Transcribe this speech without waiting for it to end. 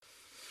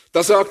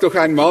Da sagt doch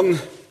ein Mann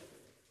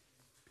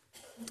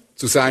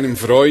zu seinem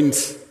Freund: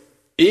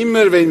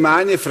 Immer wenn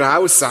meine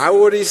Frau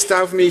sauer ist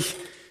auf mich,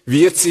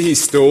 wird sie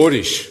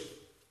historisch.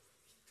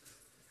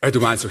 Du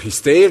meinst doch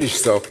hysterisch,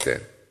 sagt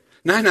er.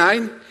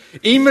 Nein,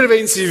 immer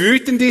wenn sie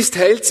wütend ist,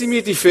 hält sie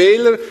mir die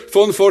Fehler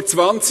von vor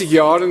 20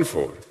 Jahren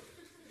vor.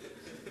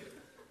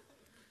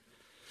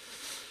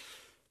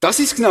 Das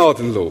ist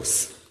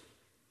gnadenlos.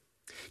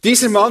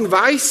 Dieser Mann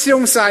weiß ja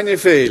um seine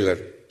Fehler.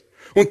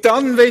 Und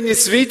dann, wenn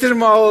es wieder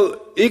mal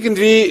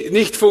irgendwie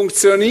nicht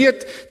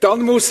funktioniert,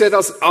 dann muss er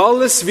das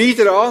alles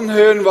wieder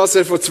anhören, was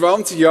er vor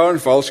 20 Jahren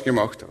falsch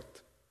gemacht hat.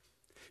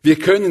 Wir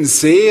können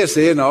sehr,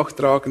 sehr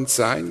nachtragend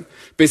sein,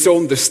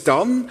 besonders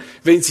dann,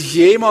 wenn sich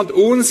jemand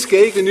uns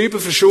gegenüber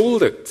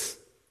verschuldet.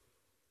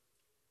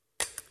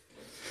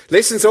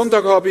 Letzten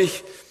Sonntag habe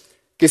ich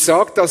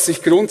gesagt, dass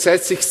sich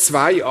grundsätzlich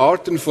 2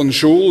 Arten von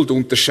Schuld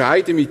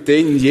unterscheiden, mit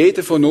denen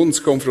jeder von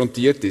uns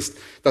konfrontiert ist.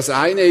 Das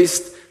eine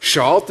ist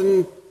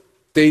Schaden,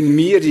 den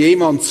mir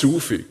jemand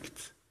zufügt.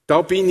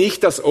 Da bin ich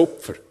das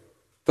Opfer.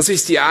 Das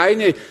ist die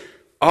eine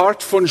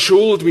Art von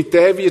Schuld, mit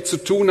der wir zu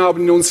tun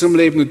haben in unserem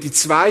Leben. Und die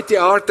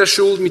zweite Art der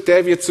Schuld, mit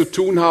der wir zu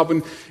tun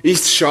haben,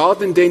 ist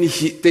Schaden, den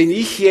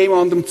ich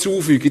jemandem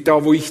zufüge,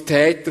 da wo ich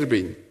Täter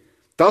bin.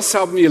 Das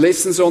haben wir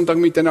letzten Sonntag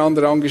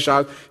miteinander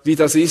angeschaut, wie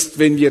das ist,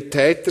 wenn wir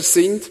Täter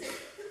sind.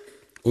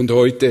 Und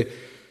heute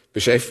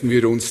beschäftigen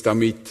wir uns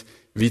damit,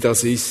 wie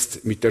das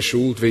ist mit der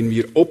Schuld, wenn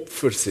wir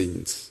Opfer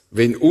sind,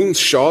 wenn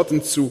uns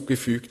Schaden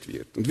zugefügt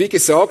wird. Und wie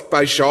gesagt,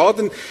 bei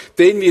Schaden,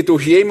 den wir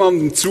durch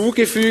jemanden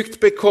zugefügt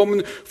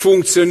bekommen,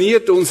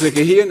 funktioniert unser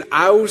Gehirn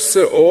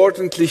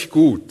außerordentlich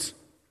gut.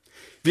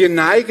 Wir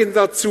neigen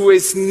dazu,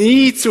 es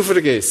nie zu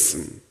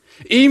vergessen,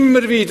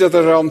 immer wieder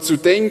daran zu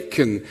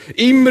denken,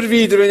 immer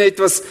wieder, wenn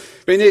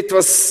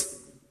etwas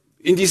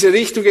in diese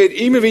Richtung geht,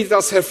 immer wieder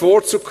das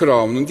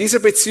hervorzukramen. Und in dieser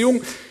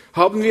Beziehung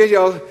haben wir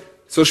ja,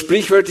 so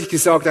sprichwörtlich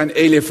gesagt, ein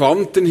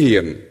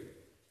Elefantenhirn.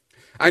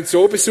 Ein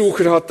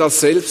Zoobesucher hat das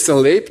selbst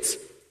erlebt.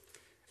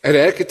 Er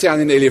ärgerte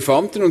einen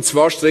Elefanten, und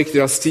zwar streckte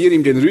das Tier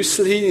ihm den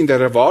Rüssel hin, in der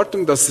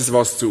Erwartung, dass es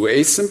was zu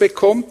essen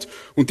bekommt.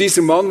 Und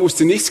dieser Mann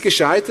wusste nichts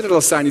gescheiter,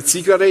 als seine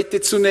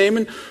Zigarette zu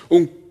nehmen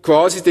und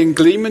quasi den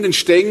glimmenden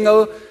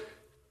Stängel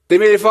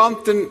dem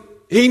Elefanten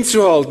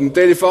hinzuhalten.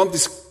 Der Elefant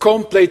ist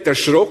komplett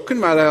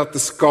erschrocken, weil er hat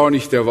das gar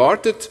nicht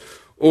erwartet.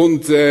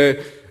 Und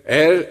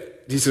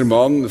dieser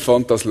Mann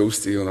fand das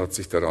lustig und hat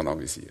sich daran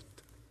amüsiert.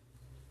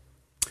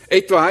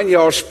 Etwa ein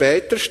Jahr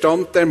später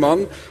stand der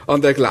Mann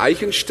an der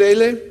gleichen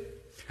Stelle.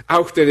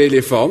 Auch der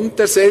Elefant,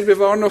 derselbe,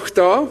 war noch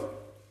da.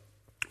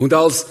 Und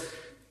als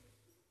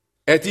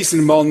er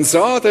diesen Mann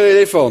sah, der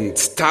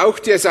Elefant,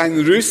 tauchte er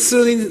seinen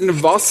Rüssel in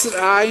den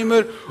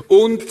Wassereimer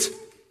und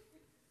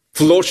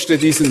flotschte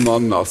diesen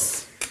Mann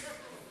nass.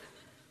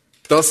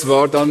 Das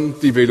war dann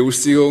die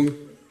Belustigung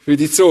für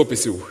die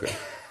Zoobesucher.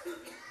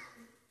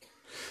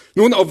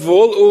 Nun,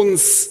 obwohl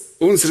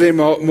unsere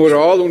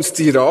Moral uns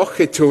die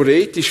Rache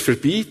theoretisch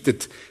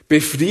verbietet,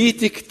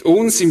 befriedigt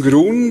uns im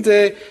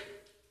Grunde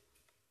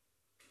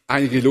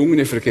eine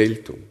gelungene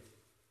Vergeltung.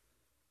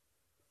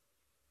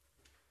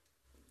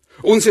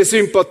 Unsere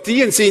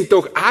Sympathien sind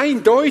doch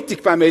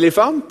eindeutig beim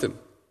Elefanten.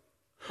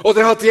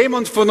 Oder hat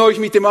jemand von euch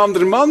mit dem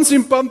anderen Mann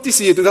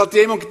sympathisiert und hat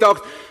jemand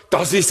gedacht,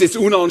 das ist jetzt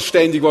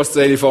unanständig, was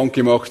der Elefant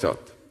gemacht hat?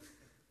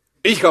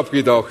 Ich habe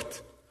gedacht,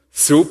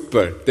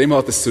 super, dem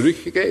hat es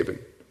zurückgegeben.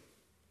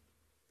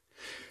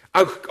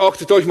 Auch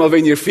achtet euch mal,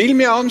 wenn ihr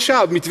Filme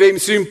anschaut, mit wem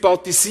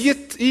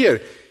sympathisiert ihr?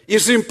 Ihr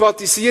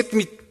sympathisiert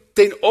mit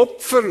den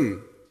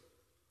Opfern.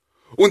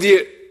 Und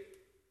ihr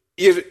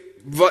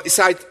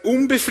seid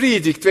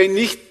unbefriedigt, wenn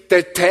nicht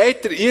der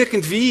Täter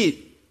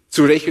irgendwie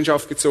zur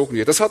Rechenschaft gezogen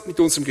wird. Das hat mit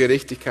unserem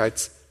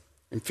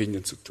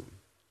Gerechtigkeitsempfinden zu tun.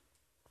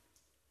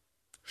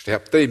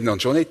 Sterbt eben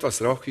dann schon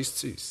etwas, Rache ist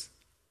süß.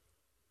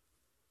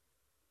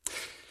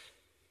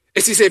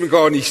 Es ist eben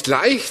gar nicht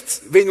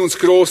leicht, wenn uns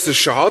großer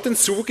Schaden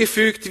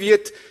zugefügt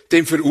wird,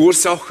 dem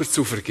Verursacher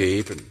zu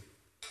vergeben.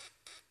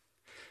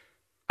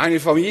 Die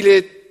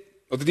Familie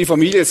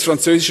des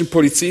französischen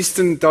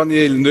Polizisten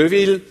Daniel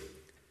Neuville,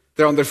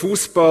 der an der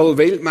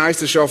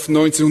Fußball-Weltmeisterschaft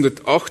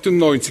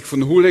 1998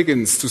 von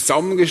Hooligans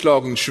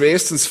zusammengeschlagen und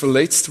schwerstens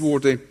verletzt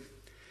wurde,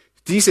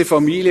 diese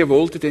Familie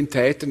wollte den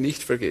Täter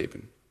nicht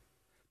vergeben.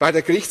 Bei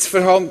der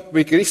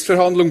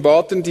Gerichtsverhandlung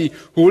baten die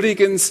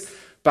Hooligans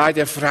bei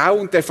der Frau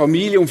und der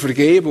Familie um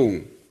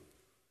Vergebung.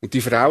 Und die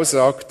Frau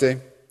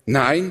sagte,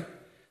 nein,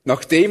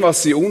 nach dem,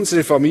 was sie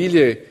unserer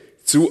Familie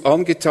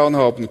angetan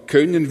haben,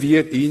 können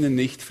wir ihnen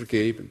nicht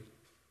vergeben.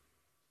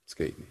 Das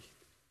geht nicht.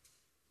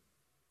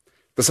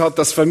 Das hat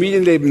das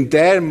Familienleben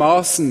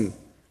dermaßen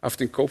auf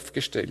den Kopf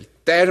gestellt,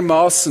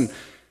 dermaßen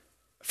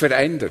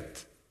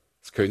verändert.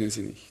 Das können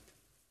sie nicht.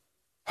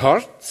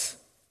 Hart,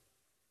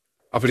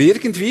 aber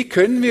irgendwie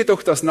können wir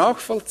doch das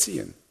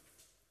nachvollziehen.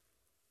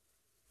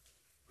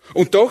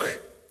 Und doch,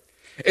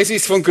 es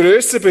ist von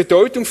größter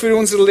Bedeutung für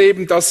unser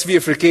Leben, dass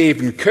wir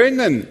vergeben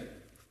können.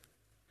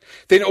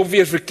 Denn ob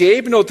wir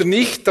vergeben oder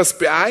nicht, das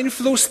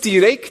beeinflusst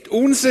direkt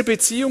unsere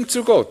Beziehung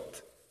zu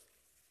Gott.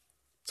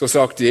 So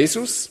sagt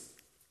Jesus,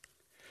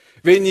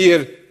 wenn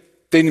ihr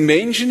den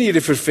Menschen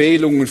ihre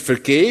Verfehlungen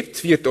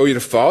vergebt, wird euer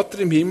Vater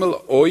im Himmel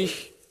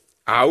euch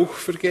auch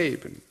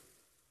vergeben.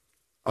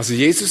 Also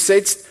Jesus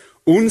setzt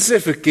unsere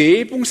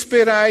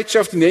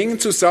Vergebungsbereitschaft in engen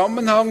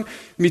Zusammenhang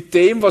mit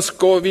dem,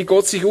 wie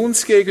Gott sich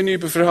uns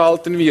gegenüber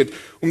verhalten wird.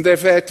 Und er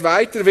fährt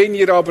weiter, wenn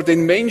ihr aber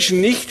den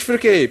Menschen nicht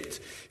vergebt,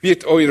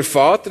 wird euer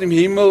Vater im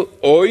Himmel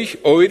euch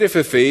eure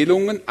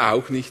Verfehlungen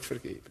auch nicht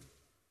vergeben.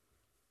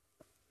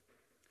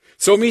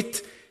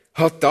 Somit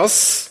hat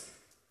das,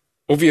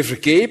 ob wir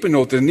vergeben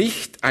oder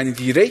nicht, einen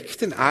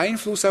direkten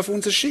Einfluss auf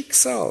unser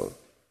Schicksal.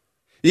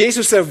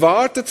 Jesus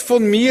erwartet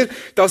von mir,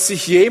 dass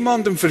ich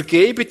jemandem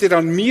vergebe, der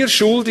an mir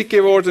schuldig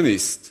geworden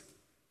ist.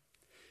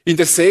 In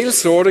der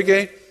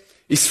Seelsorge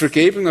ist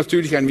Vergebung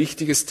natürlich ein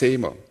wichtiges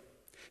Thema.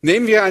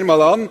 Nehmen wir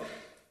einmal an,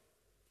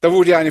 da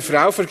wurde eine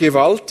Frau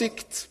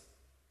vergewaltigt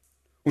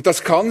und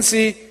das kann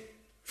sie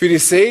für ihr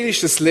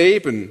seelisches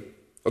Leben,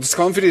 oder das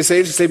kann für ihr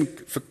seelisches Leben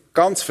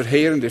ganz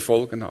verheerende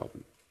Folgen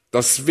haben.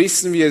 Das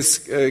wissen wir,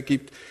 es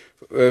gibt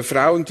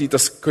Frauen, die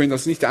können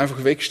das nicht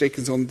einfach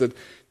wegstecken, sondern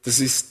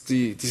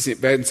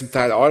die werden zum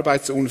Teil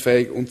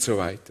arbeitsunfähig und so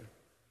weiter.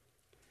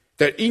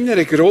 Der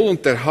innere Groll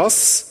und der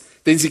Hass,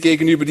 den sie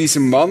gegenüber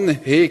diesem Mann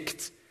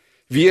hegt,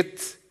 wird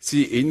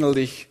sie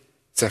innerlich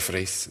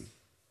zerfressen.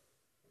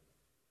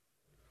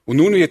 Und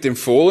nun wird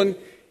empfohlen,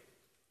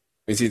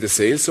 wenn sie in der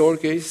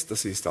Seelsorge ist,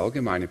 das ist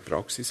allgemeine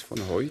Praxis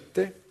von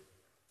heute,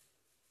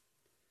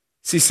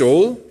 sie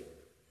soll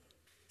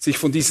sich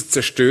von dieser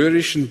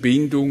zerstörerischen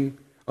Bindung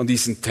an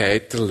diesen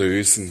Täter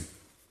lösen.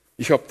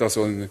 Ich habe da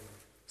so eine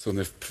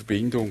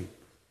Verbindung.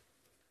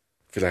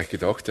 Vielleicht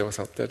gedacht, ja, was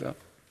hat der da?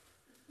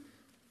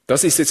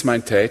 Das ist jetzt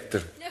mein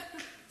Täter.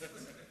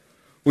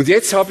 Und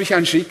jetzt habe ich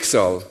ein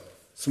Schicksal.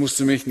 Jetzt musst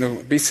du mich noch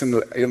ein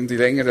bisschen an die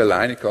längere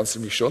Leine, kannst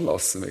du mich schon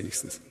lassen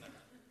wenigstens.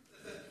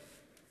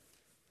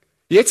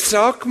 Jetzt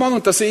sagt man,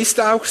 und das ist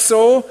auch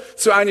so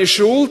eine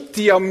Schuld,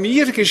 die an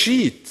mir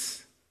geschieht,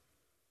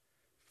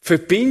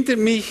 verbindet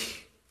mich,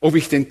 ob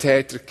ich den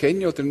Täter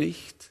kenne oder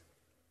nicht,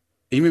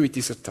 immer mit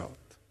dieser Tat.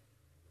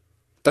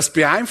 Das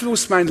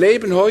beeinflusst mein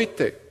Leben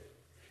heute.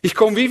 Ich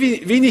komme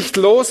wie nicht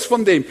los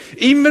von dem.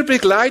 Immer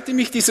begleitet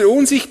mich dieser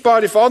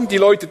unsichtbare Faden. Die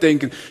Leute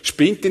denken,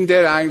 spinnt denn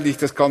der eigentlich?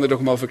 Das kann er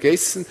doch mal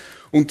vergessen.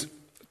 Und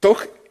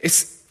doch,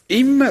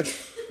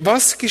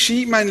 was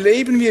geschieht? Mein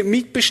Leben wird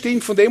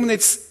mitbestimmt von dem. Und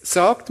jetzt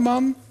sagt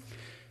man,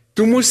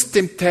 du musst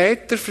dem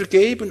Täter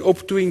vergeben,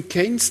 ob du ihn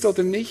kennst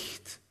oder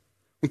nicht.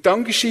 Und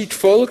dann geschieht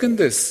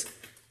Folgendes.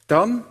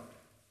 Dann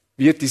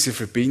wird diese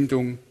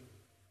Verbindung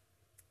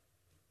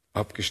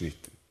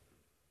abgeschnitten.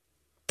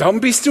 Dann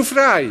bist du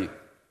frei.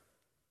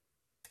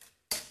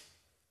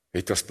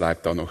 Etwas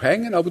bleibt da noch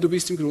hängen, aber du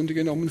bist im Grunde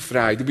genommen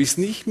frei. Du bist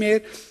nicht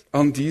mehr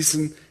an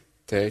diesen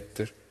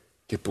Täter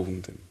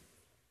gebunden.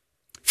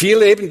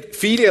 Viele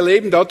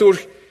erleben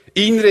dadurch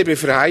innere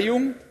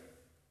Befreiung.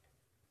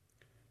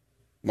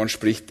 Man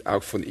spricht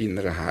auch von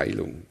innerer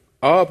Heilung.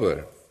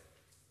 Aber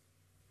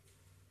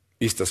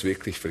ist das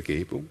wirklich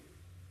Vergebung?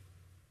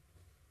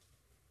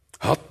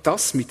 Hat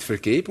das mit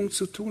Vergebung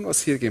zu tun,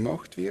 was hier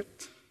gemacht wird?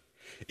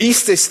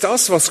 Ist es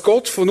das, was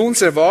Gott von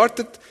uns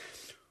erwartet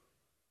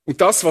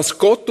und das, was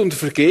Gott unter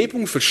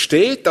Vergebung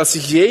versteht, dass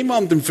ich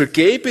jemandem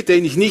vergebe,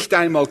 den ich nicht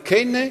einmal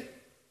kenne?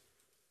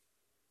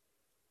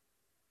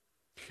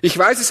 Ich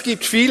weiß, es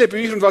gibt viele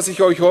Bücher und was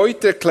ich euch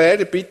heute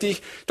erkläre, bitte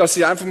ich, dass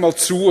ihr einfach mal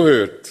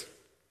zuhört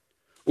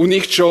und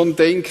nicht schon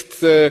denkt,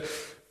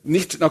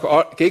 nicht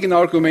nach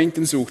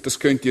Gegenargumenten sucht, das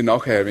könnt ihr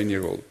nachher, wenn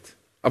ihr wollt.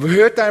 Aber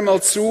hört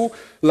einmal zu,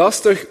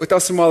 lasst euch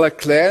das mal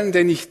erklären,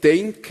 denn ich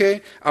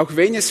denke, auch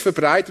wenn es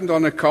verbreitet und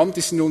anerkannt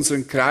ist in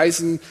unseren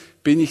Kreisen,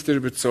 bin ich der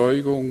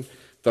Überzeugung,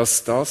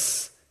 dass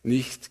das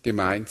nicht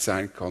gemeint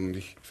sein kann. Und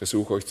ich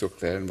versuche euch zu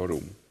erklären,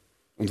 warum.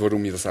 Und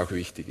warum mir das auch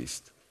wichtig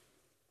ist.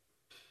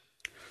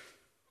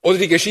 Oder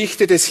die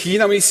Geschichte des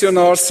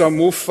China-Missionars Sam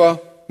Moffa.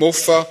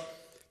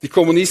 Die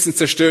Kommunisten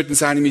zerstörten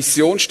seine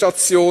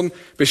Missionsstation,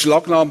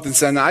 beschlagnahmten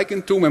sein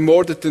Eigentum,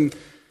 ermordeten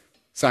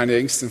seine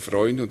engsten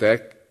Freunde und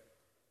er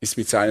ist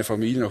mit seiner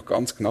Familie noch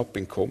ganz knapp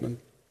entkommen.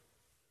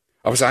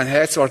 Aber sein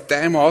Herz war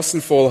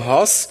dermaßen voll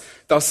Hass,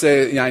 dass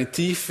er in eine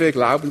tiefe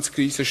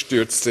Glaubenskrise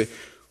stürzte.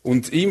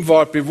 Und ihm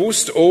war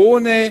bewusst,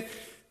 ohne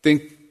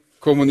den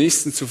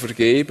Kommunisten zu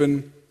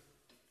vergeben,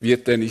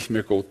 wird er nicht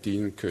mehr Gott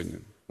dienen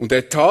können. Und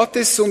er tat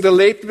es und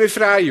erlebte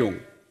Befreiung.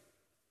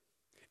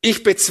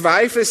 Ich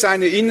bezweifle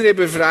seine innere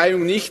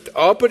Befreiung nicht,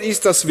 aber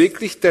ist das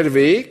wirklich der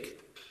Weg,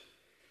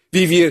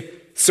 wie wir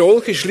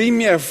solche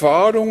schlimme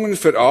Erfahrungen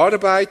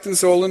verarbeiten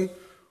sollen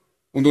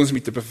und uns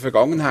mit der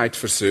Vergangenheit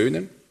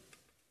versöhnen?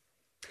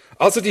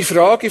 Also die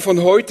Frage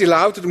von heute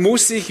lautet,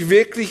 muss ich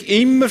wirklich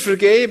immer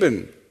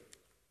vergeben?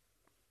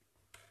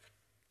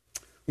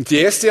 Und die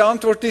erste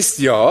Antwort ist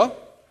ja,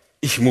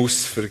 ich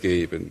muss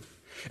vergeben.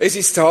 Es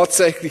ist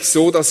tatsächlich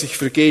so, dass ich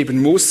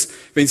vergeben muss,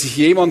 wenn sich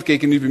jemand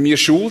gegenüber mir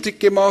schuldig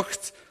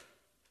gemacht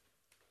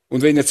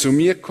und wenn er zu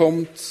mir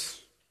kommt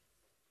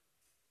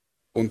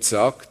und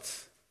sagt,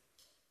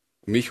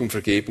 mich um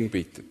Vergebung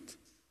bittet.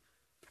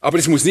 Aber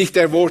es muss nicht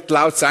der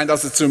Wortlaut sein,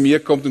 dass er zu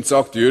mir kommt und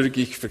sagt, Jürg,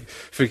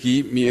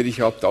 vergib mir,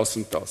 ich habe das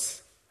und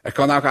das. Er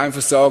kann auch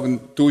einfach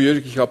sagen, du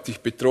Jürg, ich habe dich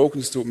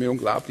betrogen, es tut mir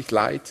unglaublich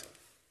leid.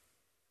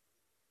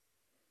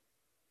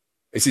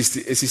 Es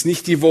ist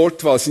nicht die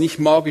Wortwahl, es sind nicht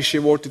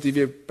magische Worte, die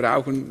wir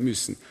brauchen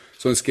müssen,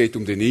 sondern es geht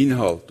um den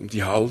Inhalt, um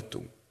die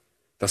Haltung,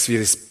 dass wir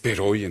es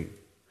bereuen.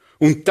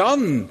 Und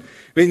dann,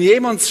 wenn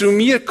jemand zu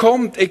mir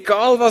kommt,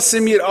 egal was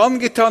er mir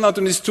angetan hat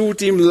und es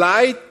tut ihm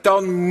leid,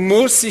 dann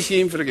muss ich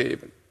ihm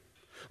vergeben.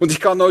 Und ich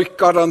kann euch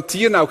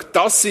garantieren, auch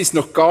das ist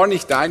noch gar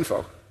nicht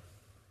einfach.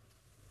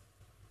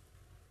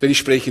 Denn ich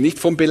spreche nicht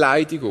von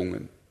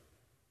Beleidigungen.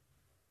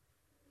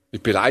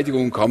 Mit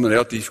Beleidigungen kann man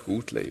relativ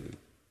gut leben.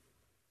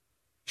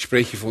 Ich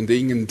spreche von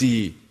Dingen,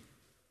 die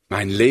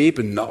mein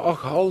Leben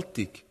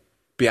nachhaltig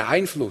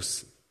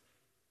beeinflussen.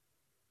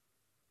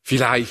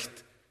 Vielleicht,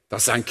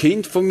 dass ein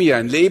Kind von mir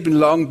ein Leben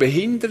lang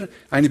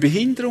eine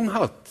Behinderung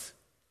hat.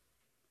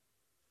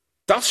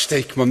 Das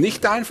steckt man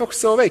nicht einfach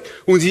so weg.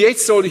 Und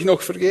jetzt soll ich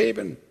noch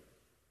vergeben.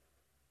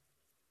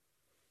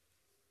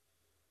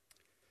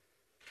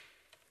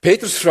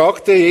 Petrus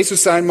fragte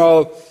Jesus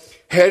einmal,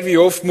 Herr, wie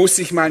oft muss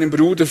ich meinem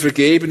Bruder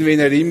vergeben, wenn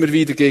er immer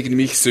wieder gegen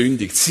mich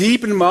sündigt?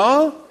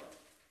 7-mal?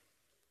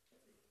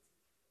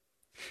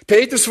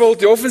 Petrus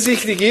wollte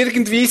offensichtlich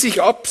irgendwie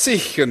sich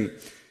absichern,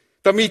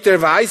 damit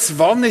er weiß,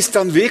 wann es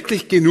dann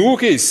wirklich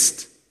genug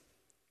ist.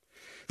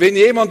 Wenn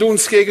jemand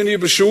uns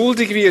gegenüber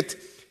schuldig wird,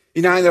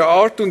 in einer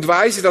Art und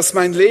Weise, dass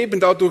mein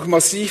Leben dadurch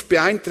massiv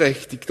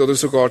beeinträchtigt oder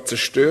sogar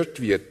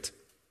zerstört wird.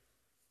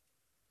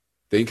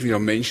 Denken wir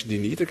an Menschen, die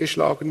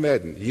niedergeschlagen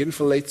werden,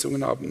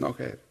 Hirnverletzungen haben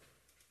nachher.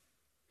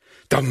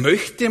 Da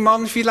möchte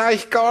man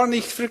vielleicht gar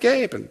nicht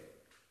vergeben.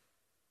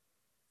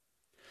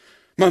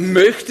 Man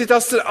möchte,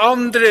 dass der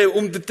andere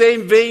unter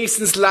dem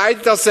wenigstens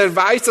leidet, dass er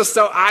weiß, dass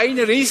da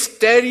einer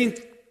ist, der ihn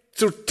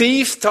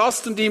zutiefst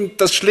hasst und ihm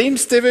das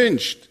Schlimmste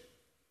wünscht.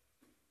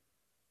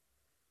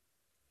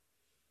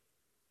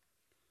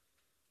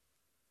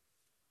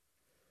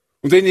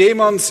 Und wenn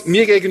jemand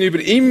mir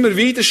gegenüber immer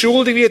wieder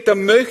schuldig wird,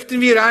 dann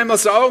möchten wir einmal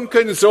sagen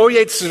können, so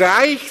jetzt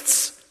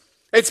reicht's.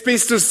 Jetzt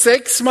bist du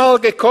 6-mal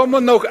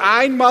gekommen, noch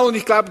einmal. Und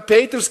ich glaube,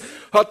 Petrus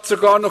hat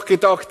sogar noch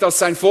gedacht, dass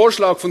sein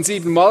Vorschlag von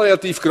 7-mal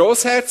relativ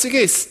großherzig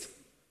ist.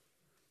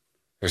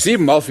 Ja,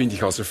 7-mal finde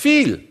ich also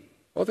viel,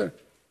 oder?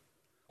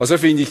 Also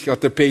finde ich,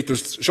 hat der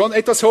Petrus schon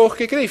etwas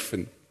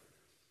hochgegriffen.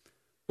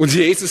 Und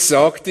Jesus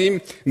sagt ihm,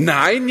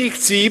 nein, nicht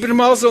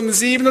 7-mal, sondern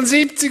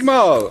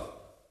 77-mal.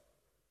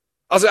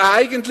 Also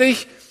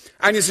eigentlich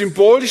eine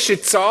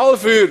symbolische Zahl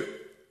für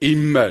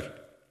immer.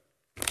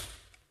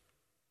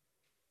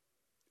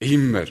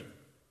 Immer.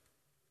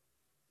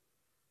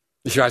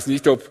 Ich weiß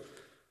nicht,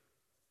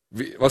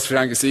 was für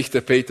ein Gesicht der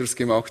Petrus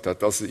gemacht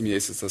hat, als ihm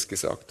Jesus das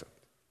gesagt hat.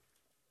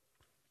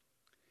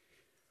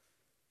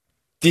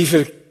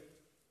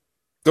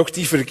 Doch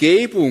die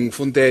Vergebung,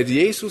 von der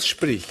Jesus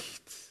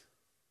spricht,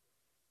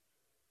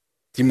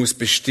 die muss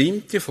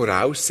bestimmte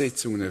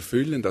Voraussetzungen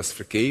erfüllen, dass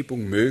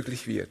Vergebung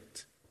möglich wird.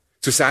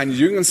 Zu seinen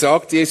Jüngern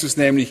sagt Jesus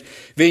nämlich,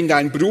 wenn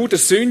dein Bruder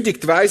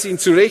sündigt, weise ihn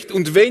zurecht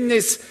und wenn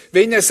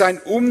er sein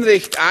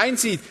Unrecht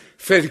einsieht,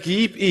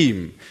 vergib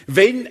ihm.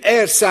 Wenn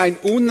er sein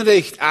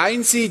Unrecht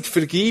einsieht,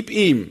 vergib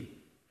ihm.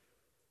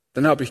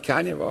 Dann habe ich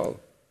keine Wahl.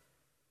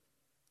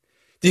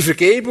 Die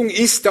Vergebung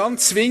ist dann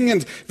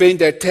zwingend, wenn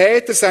der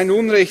Täter sein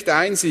Unrecht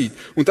einsieht.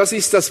 Und das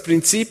ist das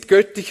Prinzip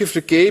göttlicher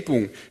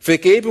Vergebung.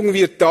 Vergebung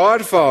wird da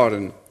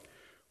erfahren,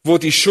 wo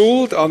die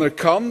Schuld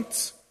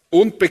anerkannt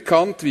und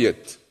bekannt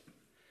wird.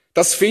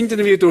 Das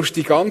finden wir durch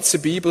die ganze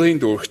Bibel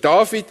hindurch.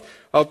 David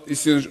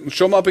ist uns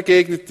schon mal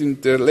begegnet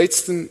in der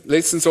letzten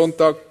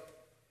Sonntag.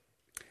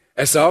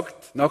 Er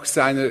sagt nach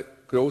seiner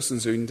großen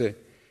Sünde,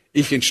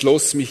 ich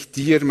entschloss mich,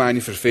 dir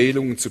meine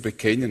Verfehlungen zu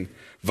bekennen.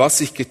 Was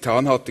ich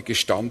getan hatte,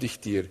 gestand ich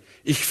dir.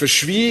 Ich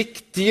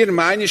verschwieg dir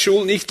meine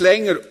Schuld nicht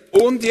länger.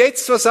 Und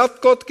jetzt, was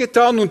hat Gott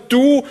getan? Und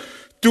du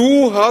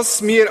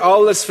hast mir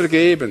alles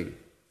vergeben.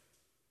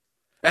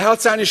 Er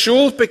hat seine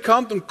Schuld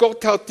bekannt und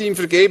Gott hat ihm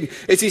vergeben.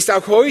 Es ist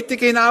auch heute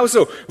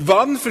genauso.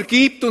 Wann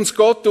vergibt uns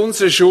Gott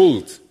unsere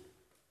Schuld?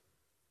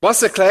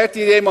 Was erklärt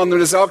ihr jemandem,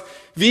 wenn er sagt,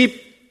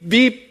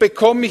 wie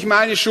bekomme ich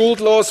meine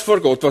Schuld los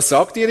vor Gott? Was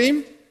sagt ihr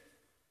ihm?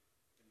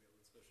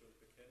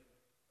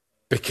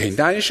 Bekenn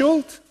deine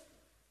Schuld.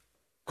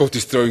 Gott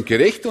ist treu und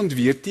gerecht und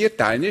wird dir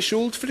deine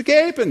Schuld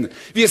vergeben.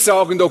 Wir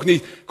sagen doch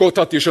nicht, Gott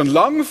hat dir schon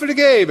lange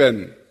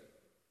vergeben.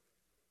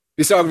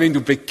 Wir sagen, wenn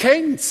du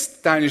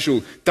bekennst deine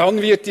Schuld, dann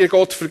wird dir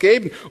Gott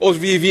vergeben.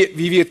 Oder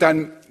wie wird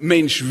ein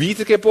Mensch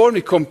wiedergeboren?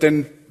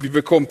 Wie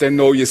bekommt er ein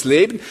neues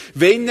Leben?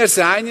 Wenn er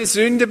seine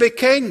Sünde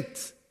bekennt.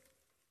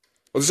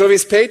 Oder so wie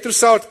es Petrus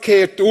sagt,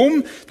 kehrt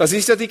um. Das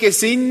ist ja die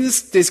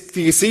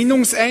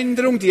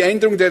Gesinnungsänderung, die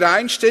Änderung der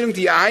Einstellung,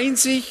 die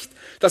Einsicht,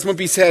 dass man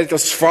bisher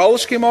etwas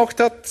falsch gemacht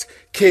hat,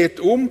 kehrt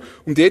um.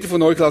 Und jeder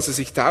von euch lasse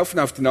sich taufen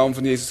auf den Namen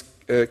von Jesus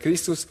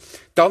Christus.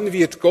 Dann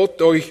wird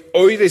Gott euch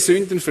eure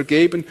Sünden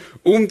vergeben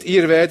und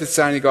ihr werdet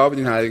seine Gabe,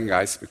 den Heiligen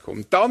Geist,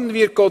 bekommen. Dann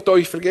wird Gott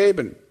euch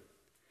vergeben.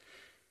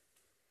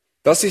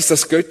 Das ist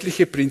das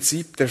göttliche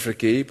Prinzip der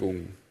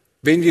Vergebung.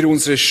 Wenn wir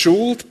unsere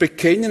Schuld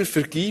bekennen,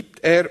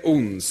 vergibt er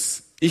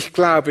uns. Ich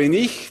glaube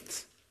nicht,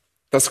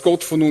 dass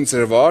Gott von uns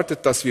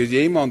erwartet, dass wir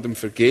jemandem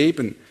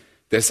vergeben,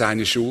 der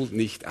seine Schuld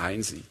nicht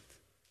einsieht.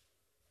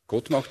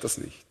 Gott macht das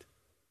nicht.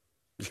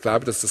 Ich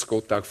glaube, dass das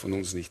Gott auch von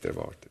uns nicht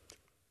erwartet.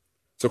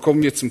 So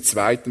kommen wir zum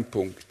zweiten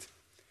Punkt.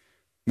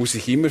 Muss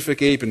ich immer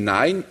vergeben?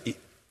 Nein,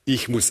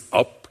 ich muss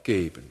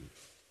abgeben.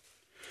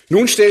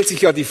 Nun stellt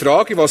sich ja die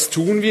Frage, was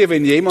tun wir,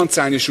 wenn jemand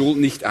seine Schuld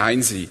nicht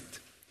einsieht?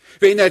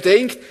 Wenn er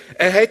denkt,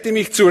 er hätte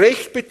mich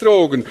zurecht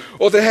betrogen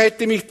oder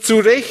hätte mich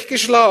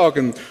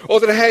zurechtgeschlagen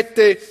oder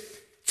hätte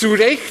zu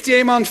Recht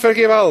jemand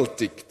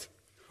vergewaltigt.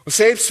 Und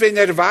selbst wenn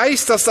er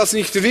weiß, dass das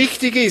nicht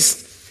richtig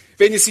ist,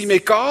 wenn es ihm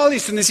egal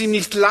ist und es ihm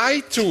nicht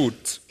leid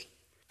tut,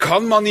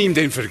 kann man ihm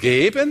denn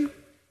vergeben?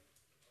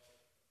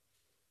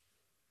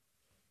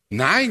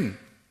 Nein.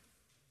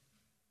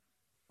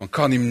 Man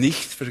kann ihm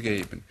nicht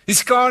vergeben.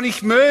 Ist gar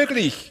nicht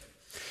möglich.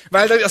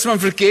 Weil, dass man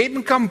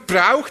vergeben kann,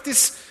 braucht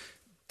es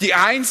die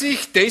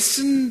Einsicht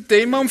dessen,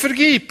 dem man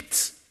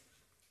vergibt.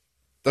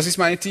 Das ist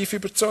meine tiefe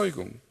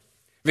Überzeugung.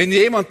 Wenn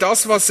jemand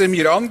das, was er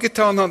mir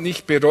angetan hat,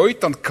 nicht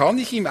bereut, dann kann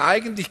ich ihm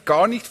eigentlich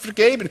gar nicht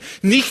vergeben.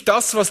 Nicht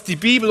das, was die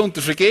Bibel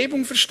unter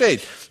Vergebung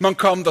versteht. Man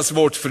kann das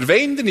Wort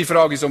verwenden, die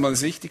Frage ist, ob man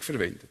es richtig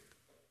verwendet.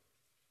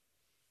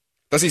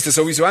 Das ist ja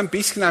sowieso ein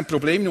bisschen ein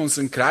Problem in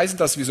unseren Kreisen,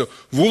 dass wir so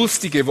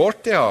wulstige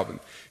Worte haben.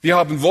 Wir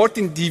haben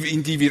Worte, in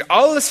die wir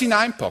alles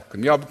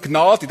hineinpacken. Wir haben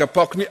Gnade, da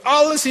packen wir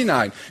alles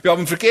hinein. Wir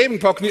haben Vergebung,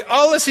 packen wir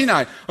alles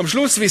hinein. Am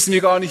Schluss wissen wir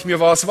gar nicht mehr,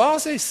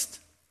 was ist.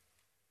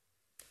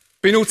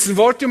 Benutzen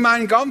Worte und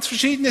meinen ganz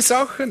verschiedene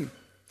Sachen.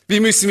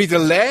 Wir müssen wieder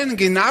lernen,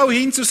 genau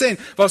hinzusehen,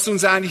 was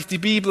uns eigentlich die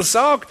Bibel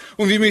sagt.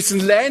 Und wir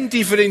müssen lernen,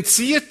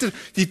 differenzierter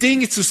die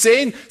Dinge zu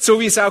sehen, so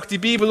wie es auch die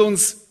Bibel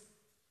uns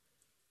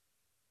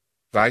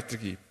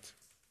weitergibt.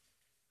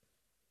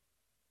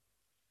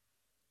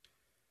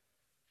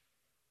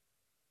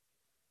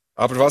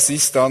 Aber was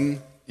ist dann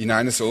in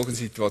einer solchen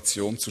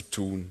Situation zu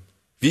tun?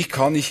 Wie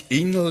kann ich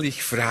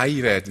innerlich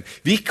frei werden?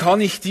 Wie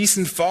kann ich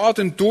diesen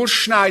Faden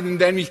durchschneiden,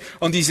 der mich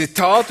an diese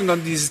Tat und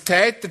an diese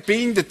Täter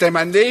bindet, der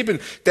mein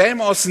Leben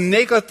dermaßen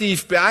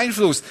negativ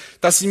beeinflusst,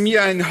 dass in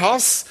mir ein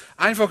Hass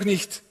einfach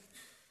nicht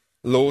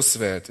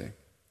loswerde?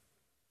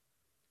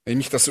 Wenn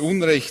mich das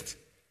Unrecht,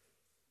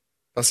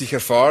 das ich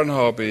erfahren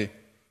habe,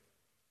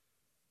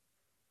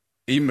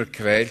 immer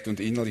quält und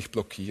innerlich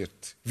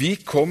blockiert. Wie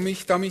komme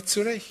ich damit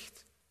zurecht?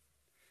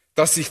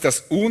 Dass ich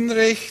das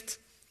Unrecht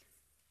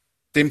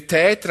dem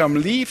Täter am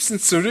liebsten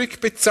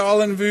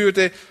zurückbezahlen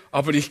würde,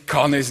 aber ich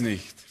kann es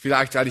nicht.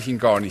 Vielleicht, weil ich ihn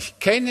gar nicht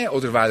kenne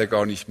oder weil er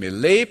gar nicht mehr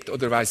lebt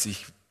oder weiß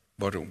ich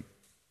warum.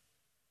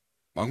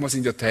 Manchmal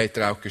sind ja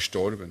Täter auch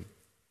gestorben.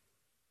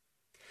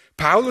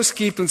 Paulus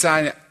gibt uns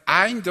eine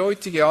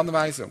eindeutige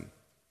Anweisung.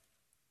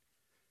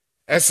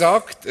 Er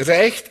sagt,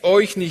 rächt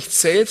euch nicht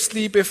selbst,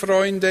 liebe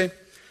Freunde,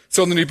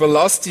 sondern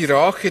überlasst die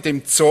Rache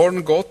dem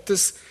Zorn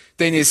Gottes,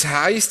 denn es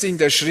heißt in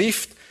der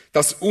Schrift,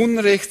 das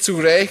Unrecht zu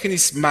rächen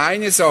ist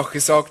meine Sache,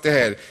 sagt der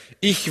Herr.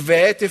 Ich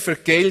werde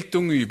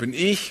Vergeltung üben.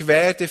 Ich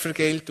werde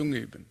Vergeltung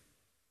üben.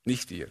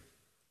 Nicht ihr.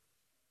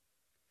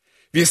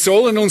 Wir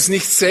sollen uns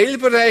nicht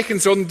selber rächen,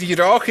 sondern die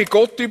Rache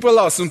Gott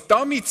überlassen. Und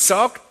damit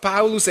sagt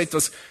Paulus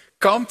etwas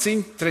ganz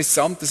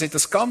Interessantes,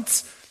 etwas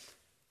ganz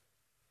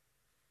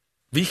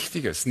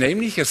Wichtiges.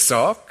 Nämlich er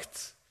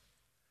sagt,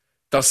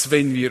 dass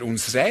wenn wir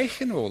uns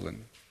rächen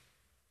wollen,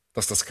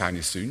 dass das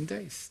keine Sünde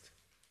ist.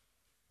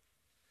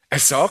 Er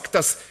sagt,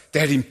 dass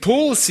der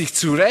Impuls, sich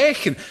zu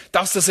rächen,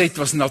 dass das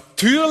etwas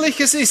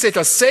Natürliches ist,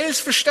 etwas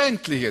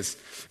Selbstverständliches.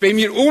 Wenn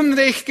mir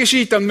Unrecht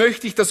geschieht, dann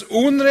möchte ich das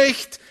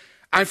Unrecht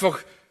einfach,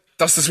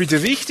 dass das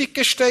wieder richtig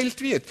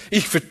gestellt wird.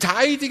 Ich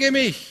verteidige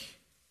mich.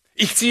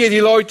 Ich ziehe die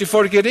Leute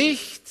vor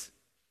Gericht.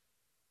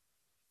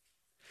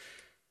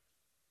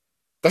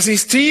 Das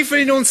ist tiefer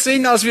in uns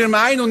drin, als wir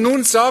meinen. Und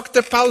nun sagt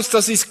der Paulus,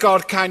 das ist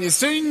gar keine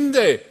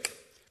Sünde.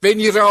 Wenn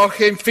ihr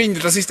Rache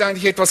empfindet, das ist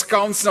eigentlich etwas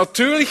ganz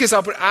Natürliches,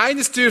 aber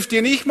eines dürft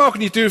ihr nicht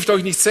machen, ihr dürft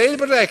euch nicht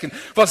selber rächen.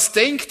 Was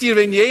denkt ihr,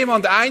 wenn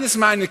jemand eines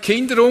meiner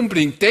Kinder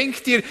umbringt?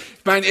 Denkt ihr,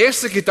 mein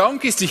erster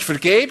Gedanke ist, ich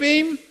vergebe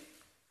ihm?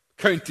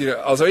 Könnt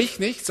ihr, also ich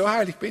nicht, so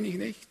heilig bin ich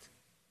nicht.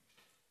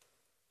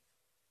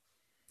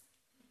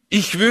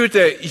 Ich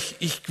würde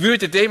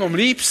dem am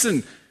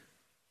liebsten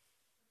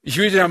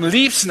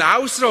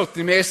ausrotten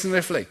im ersten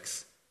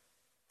Reflex.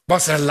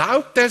 Was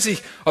erlaubt er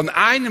sich, an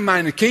einem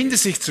meiner Kinder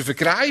sich zu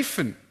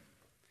vergreifen?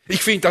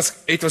 Ich finde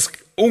das etwas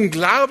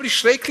unglaublich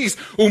Schreckliches.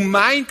 Und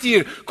meint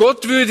ihr,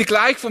 Gott würde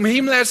gleich vom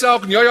Himmel her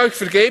sagen, ja, ich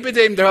vergebe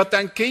dem, der hat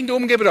ein Kind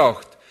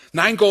umgebracht.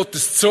 Nein,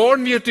 Gottes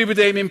Zorn wird über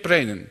dem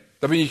entbrennen.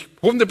 Da bin ich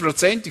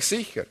 100%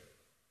 sicher.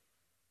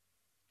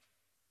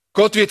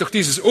 Gott wird doch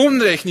dieses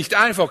Unrecht nicht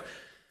einfach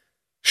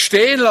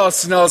stehen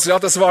lassen, als ja,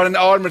 das war ein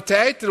armer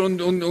Täter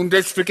und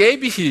jetzt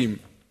vergebe ich ihm.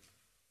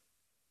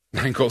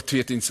 Nein, Gott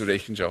wird ihn zur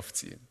Rechenschaft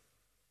ziehen.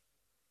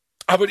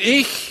 Aber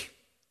ich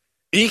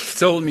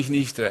soll mich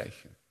nicht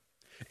rächen.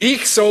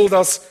 Ich soll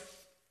das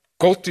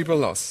Gott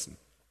überlassen.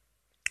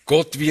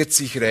 Gott wird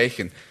sich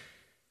rächen.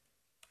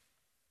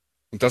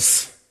 Und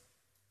das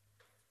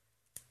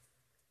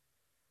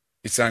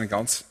ist eine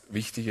ganz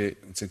wichtige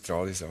und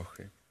zentrale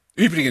Sache.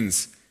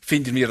 Übrigens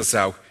finden wir das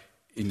auch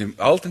in dem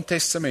Alten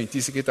Testament,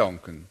 diese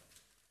Gedanken.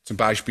 Zum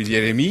Beispiel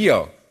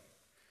Jeremia,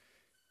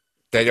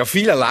 der ja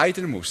viel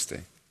leiden musste.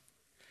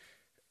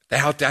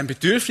 Der hatte ein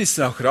Bedürfnis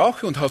nach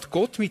Rache und hat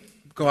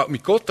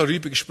mit Gott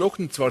darüber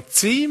gesprochen, und zwar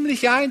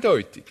ziemlich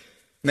eindeutig.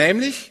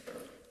 Nämlich,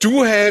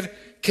 du Herr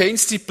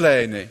kennst die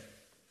Pläne,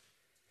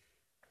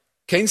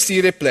 kennst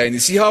ihre Pläne.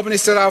 Sie haben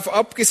es darauf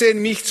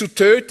abgesehen, mich zu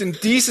töten.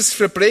 Dieses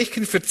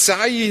Verbrechen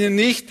verzeih ihnen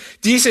nicht,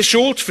 diese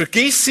Schuld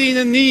vergiss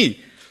ihnen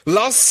nie.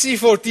 Lass sie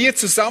vor dir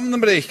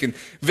zusammenbrechen.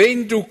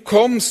 Wenn du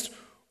kommst,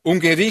 um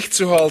Gericht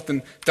zu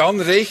halten,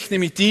 dann rechne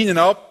mit ihnen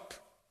ab.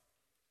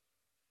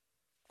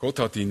 Gott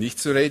hat ihn nicht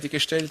zur Rede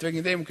gestellt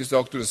wegen dem und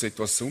gesagt, du, das ist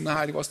etwas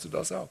unheilig, was du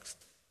da sagst.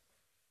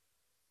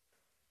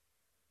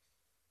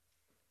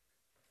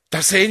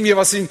 Da sehen wir,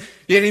 was in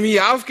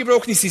Jeremia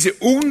aufgebrochen ist, diese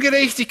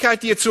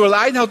Ungerechtigkeit, die er zu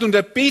allein hat, und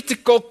er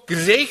bittet Gott,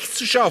 gerecht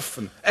zu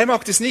schaffen. Er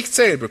macht es nicht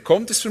selber,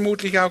 kommt es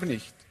vermutlich auch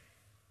nicht.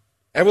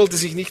 Er wollte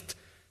sich nicht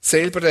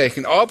selber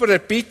rächen, aber er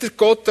bittet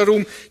Gott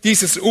darum,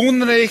 dieses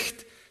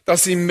Unrecht,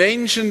 das ihm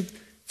Menschen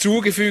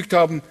zugefügt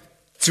haben,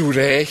 zu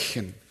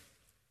rächen.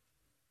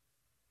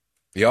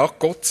 Ja,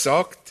 Gott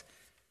sagt,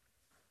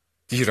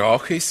 die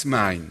Rache ist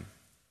mein.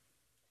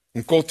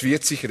 Und Gott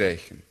wird sich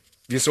rächen.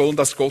 Wir sollen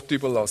das Gott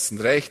überlassen.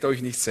 Rächt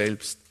euch nicht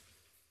selbst,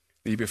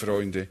 liebe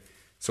Freunde,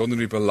 sondern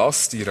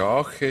überlasst die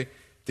Rache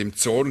dem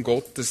Zorn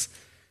Gottes,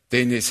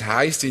 denn es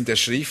heißt in der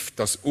Schrift,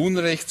 das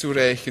Unrecht zu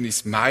rächen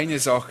ist meine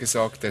Sache,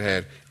 sagt der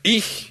Herr.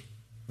 Ich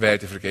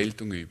werde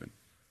Vergeltung üben.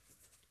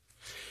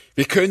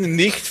 Wir können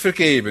nicht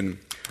vergeben,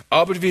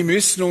 aber wir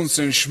müssen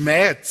unseren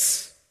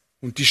Schmerz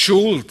und die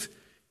Schuld,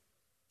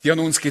 die an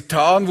uns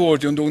getan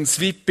wurde und uns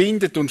wie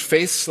bindet und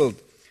fesselt,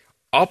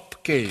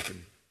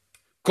 abgeben.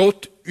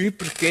 Gott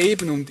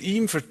übergeben und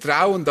ihm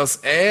vertrauen, dass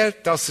er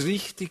das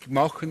richtig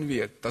machen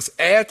wird, dass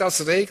er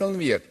das regeln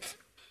wird.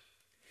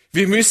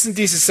 Wir müssen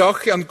diese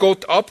Sache an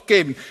Gott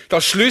abgeben.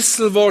 Das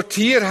Schlüsselwort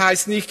hier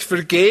heißt nicht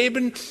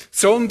vergeben,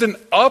 sondern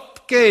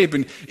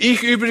abgeben.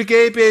 Ich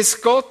übergebe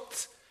es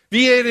Gott.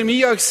 Wie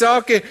Jeremia, ich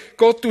sage,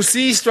 Gott, du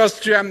siehst, was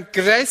für eine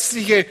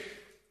grässliche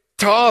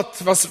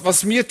Tat,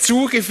 was mir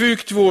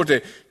zugefügt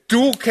wurde.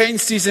 Du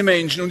kennst diese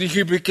Menschen und ich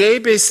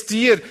übergebe es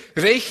dir.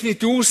 Rechne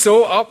du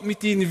so ab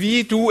mit ihnen,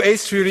 wie du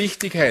es für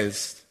richtig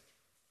hältst.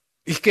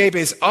 Ich gebe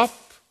es ab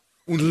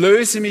und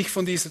löse mich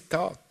von dieser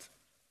Tat.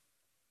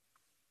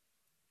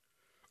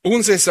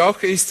 Unsere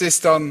Sache ist es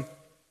dann,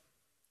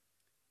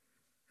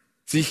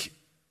 sich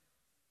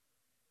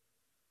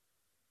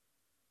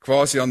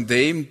quasi an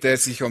dem, der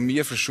sich an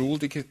mir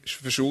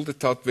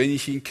verschuldet hat, wenn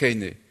ich ihn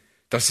kenne,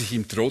 dass ich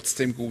ihm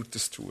trotzdem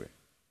Gutes tue.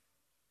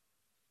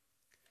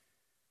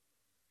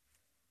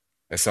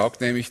 Er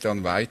sagt nämlich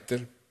dann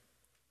weiter,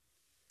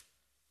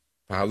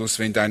 Paulus,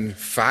 wenn dein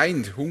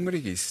Feind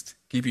hungrig ist,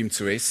 gib ihm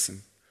zu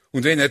essen.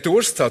 Und wenn er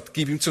Durst hat,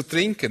 gib ihm zu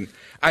trinken.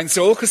 Ein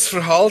solches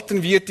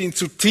Verhalten wird ihn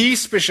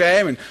zutiefst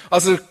beschämen.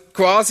 Also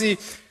quasi,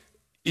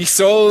 ich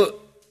soll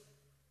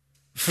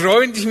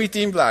freundlich mit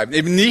ihm bleiben.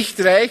 Eben nicht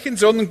rächen,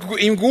 sondern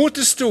ihm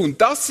Gutes tun.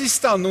 Das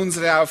ist dann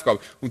unsere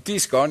Aufgabe. Und die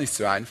ist gar nicht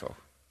so einfach.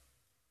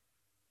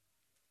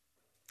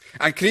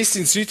 Ein Christ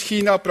in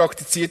Südchina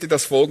praktizierte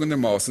das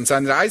folgendermaßen.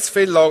 Sein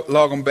Reisfeld lag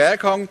am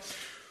Berghang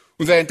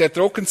und während der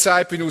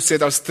Trockenzeit benutzte er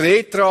das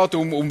Tretrad,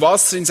 um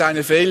Wasser in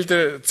seine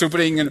Felder zu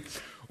bringen.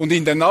 Und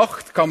in der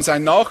Nacht kam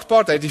sein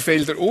Nachbar, der die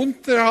Felder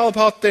unterhalb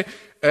hatte,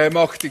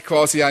 machte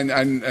quasi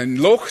ein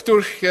Loch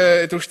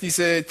durch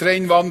diese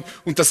Trennwand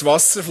und das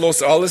Wasser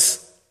floss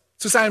alles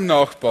zu seinem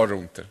Nachbar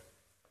runter.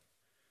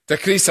 Der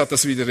Christ hat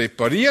das wieder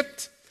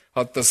repariert,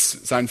 hat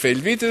sein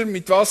Feld wieder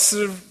mit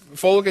Wasser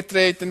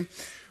vollgetreten.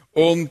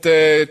 Und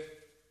der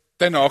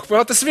Nachbar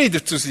hat es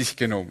wieder zu sich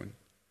genommen.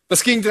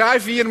 Das ging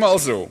 3-4 Mal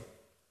so.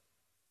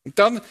 Und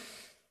dann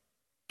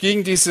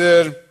ging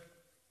dieser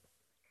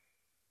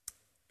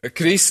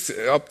Christ,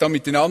 habe dann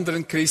mit den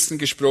anderen Christen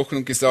gesprochen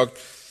und gesagt,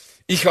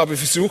 ich habe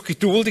versucht,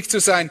 geduldig zu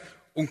sein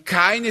und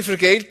keine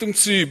Vergeltung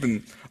zu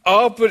üben.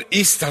 Aber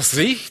ist das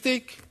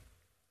richtig?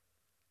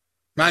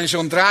 Ich meine,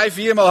 schon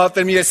 3-4 Mal hat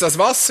er mir jetzt das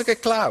Wasser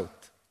geklaut.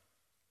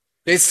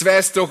 Jetzt wäre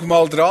es doch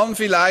mal dran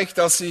vielleicht,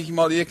 dass ich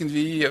mal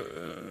irgendwie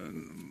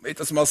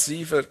etwas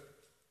massiver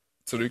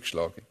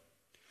zurückschlage.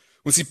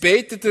 Und sie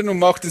beteten und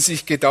machten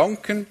sich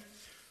Gedanken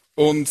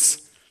und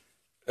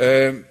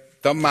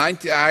dann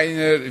meinte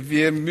einer,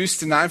 wir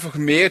müssten einfach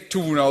mehr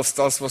tun als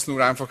das, was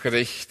nur einfach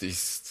recht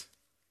ist.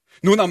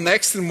 Nun am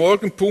nächsten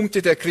Morgen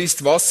pumpte der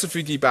Christ Wasser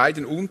für die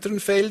beiden unteren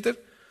Felder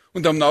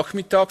und am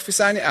Nachmittag für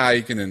seine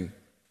eigenen.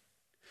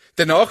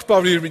 Der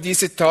Nachbar war über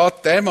diese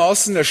Tat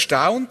dermaßen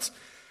erstaunt,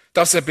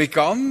 dass er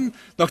begann,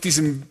 nach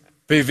diesem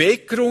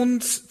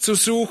Beweggrund zu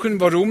suchen,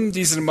 warum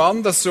dieser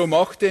Mann das so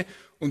machte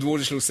und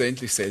wurde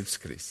schlussendlich selbst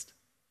Christ.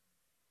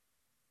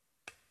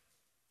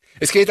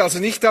 Es geht also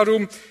nicht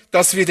darum,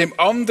 dass wir dem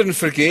anderen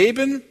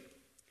vergeben.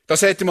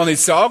 Das hätte man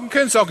jetzt sagen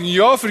können, sagen,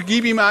 ja,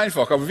 vergib ihm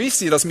einfach. Aber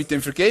wisst ihr, das mit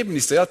dem Vergeben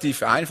ist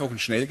relativ einfach und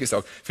schnell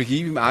gesagt.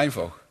 Vergib ihm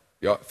einfach.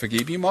 Ja,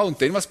 vergib ihm mal.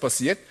 Und dann, was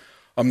passiert?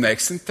 Am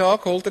nächsten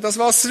Tag holt er das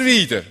Wasser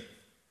wieder.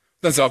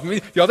 Dann sagen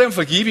wir, ja, dann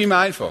vergib ihm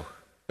einfach.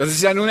 Das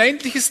ist ja ein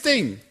unendliches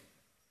Ding.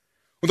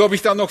 Und ob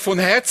ich dann noch von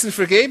Herzen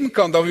vergeben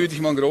kann, da würde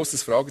ich mal ein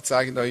großes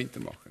Fragezeichen dahinter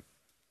machen.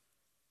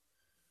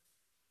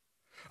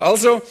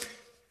 Also,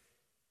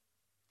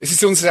 es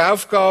ist unsere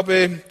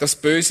Aufgabe, das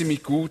Böse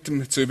mit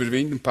Gutem zu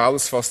überwinden.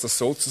 Paulus fasst das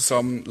so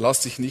zusammen: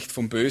 Lass dich nicht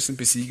vom Bösen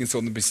besiegen,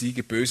 sondern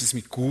besiege Böses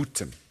mit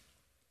Gutem.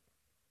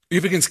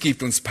 Übrigens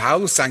gibt uns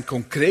Paulus ein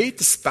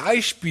konkretes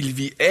Beispiel,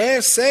 wie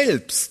er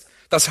selbst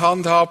das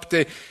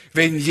handhabte,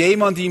 wenn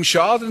jemand ihm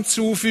Schaden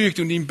zufügt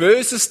und ihm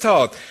Böses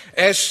tat.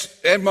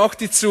 Er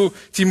machte zu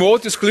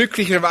Timotheus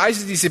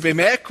glücklicherweise diese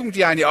Bemerkung,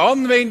 die eine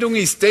Anwendung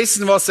ist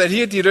dessen, was er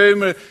hier die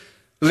Römer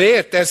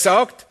lehrt. Er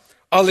sagt: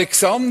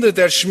 Alexander,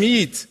 der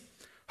Schmied,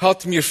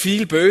 hat mir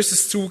viel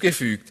Böses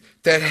zugefügt.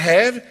 Der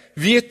Herr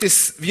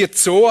wird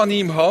so an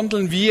ihm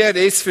handeln, wie er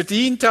es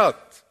verdient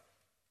hat.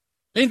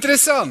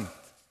 Interessant.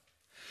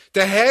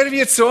 Der Herr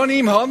wird so an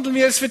ihm handeln,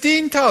 wie er es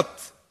verdient hat.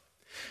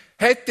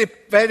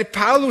 Wäre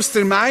Paulus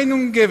der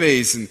Meinung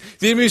gewesen,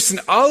 wir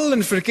müssen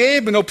allen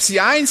vergeben, ob sie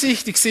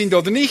einsichtig sind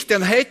oder nicht,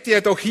 dann hätte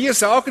er doch hier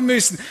sagen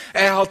müssen,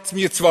 er hat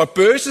mir zwar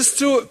Böses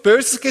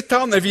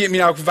getan, er wird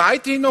mir auch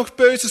weiterhin noch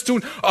Böses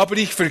tun, aber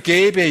ich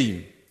vergebe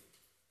ihm.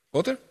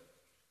 Oder?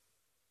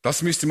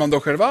 Das müsste man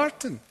doch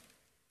erwarten.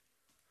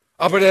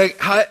 Aber er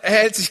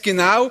hält sich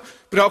genau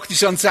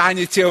praktisch an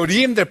seine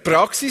Theorie in der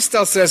Praxis,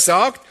 dass er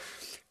sagt,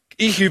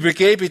 ich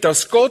übergebe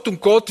das Gott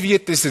und Gott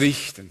wird es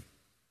richten.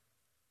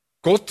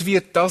 Gott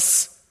wird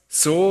das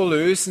so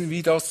lösen,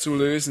 wie das zu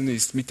lösen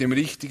ist, mit dem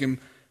richtigen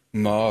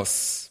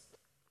Maß.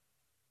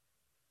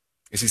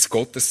 Es ist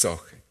Gottes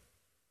Sache.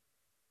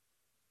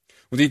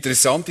 Und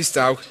interessant ist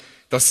auch,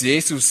 dass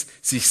Jesus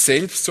sich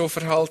selbst so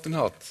verhalten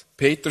hat.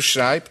 Petrus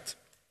schreibt,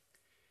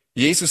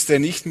 Jesus, der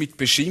nicht mit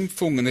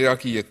Beschimpfungen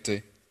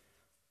reagierte,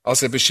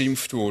 als er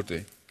beschimpft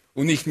wurde,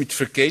 und nicht mit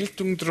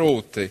Vergeltung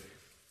drohte,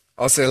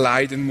 als er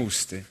leiden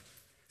musste,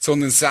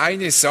 sondern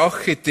seine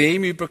Sache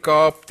dem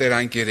übergab, der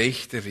ein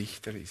gerechter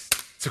Richter ist.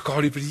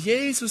 Sogar über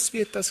Jesus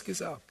wird das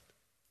gesagt,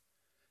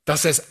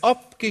 dass er es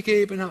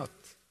abgegeben hat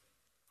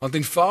an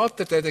den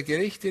Vater, der der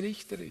gerechte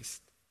Richter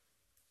ist.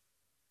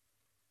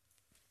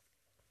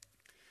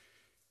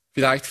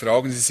 Vielleicht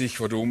fragen Sie sich,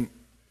 warum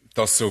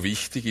das so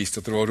wichtig ist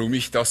oder warum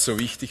ich das so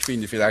wichtig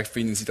finde. Vielleicht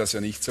finden Sie das ja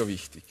nicht so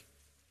wichtig.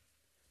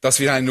 Dass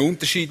wir einen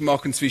Unterschied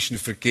machen zwischen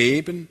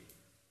vergeben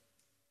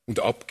und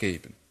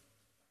abgeben.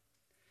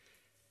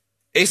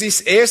 Es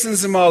ist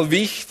erstens einmal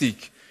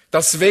wichtig,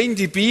 dass wenn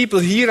die Bibel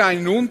hier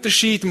einen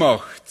Unterschied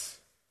macht,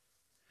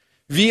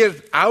 wir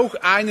auch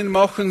einen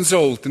machen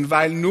sollten,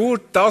 weil nur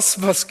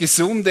das, was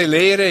gesunde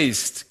Lehre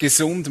ist,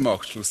 gesund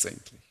macht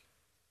schlussendlich.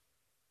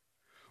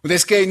 Und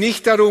es geht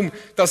nicht darum,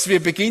 dass wir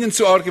beginnen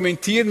zu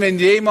argumentieren, wenn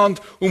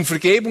jemand um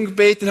Vergebung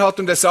gebeten hat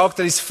und er sagt,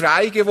 er ist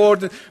frei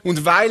geworden,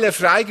 und weil er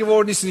frei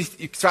geworden ist, und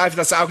ich zweifle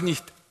das auch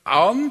nicht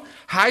an,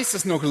 heißt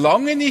das noch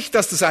lange nicht,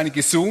 dass das eine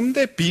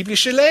gesunde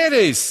biblische Lehre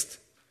ist.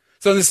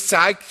 Sondern es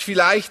zeigt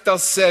vielleicht,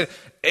 dass er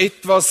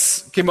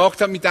etwas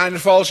gemacht hat mit einer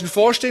falschen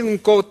Vorstellung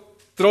und Gott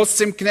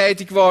trotzdem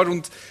gnädig war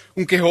und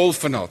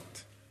geholfen hat.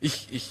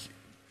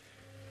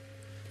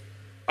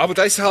 Aber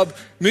deshalb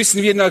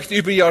müssen wir nicht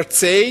über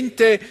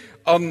Jahrzehnte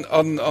an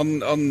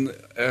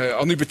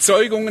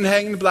Überzeugungen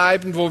hängen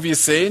bleiben, wo wir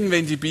sehen,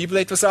 wenn die Bibel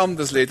etwas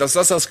anderes lehrt. Also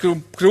das als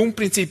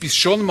Grundprinzip ist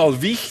schon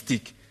mal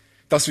wichtig,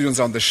 dass wir uns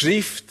an der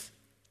Schrift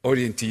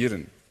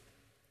orientieren.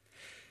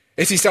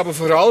 Es ist aber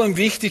vor allem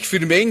wichtig für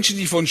Menschen,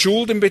 die von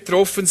Schulden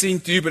betroffen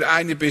sind, die über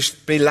eine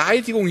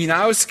Beleidigung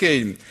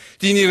hinausgehen,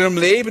 die in ihrem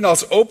Leben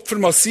als Opfer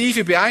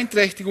massive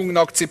Beeinträchtigungen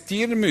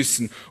akzeptieren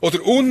müssen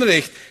oder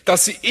Unrecht,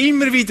 dass sie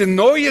immer wieder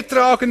neue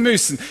tragen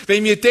müssen.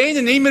 Wenn wir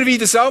denen immer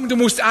wieder sagen, du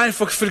musst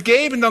einfach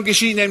vergeben, dann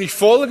geschieht nämlich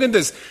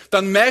Folgendes.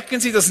 Dann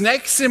merken sie das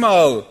nächste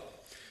Mal,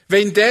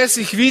 wenn der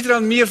sich wieder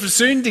an mir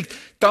versündigt,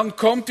 dann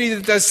kommt wieder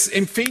das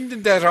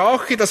Empfinden der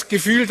Rache, das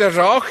Gefühl der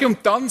Rache,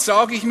 und dann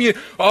sage ich mir,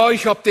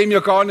 ich habe dem ja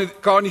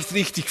gar nicht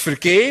richtig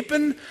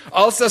vergeben.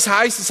 Also das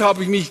heißt, das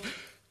habe ich mich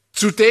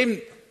zu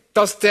dem,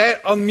 dass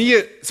der an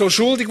mir so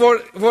schuldig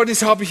geworden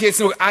ist, habe ich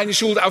jetzt noch eine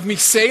Schuld auf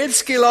mich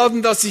selbst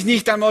geladen, dass ich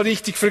nicht einmal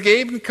richtig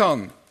vergeben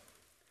kann.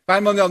 Weil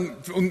man dann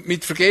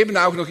mit Vergeben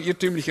auch noch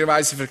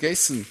irrtümlicherweise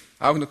vergessen,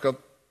 auch noch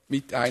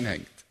mit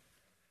einhängt.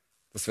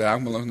 Das wäre auch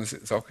mal noch eine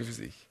Sache für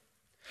sich.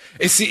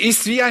 Es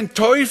ist wie ein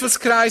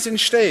Teufelskreis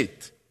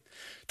entsteht.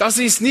 Das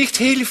ist nicht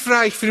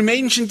hilfreich für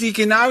Menschen, die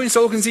genau in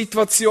solchen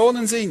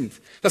Situationen sind.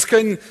 Das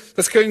können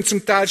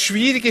zum Teil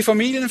schwierige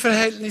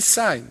Familienverhältnisse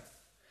sein.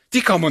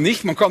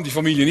 Man kann die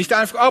Familie nicht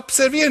einfach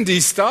abservieren, die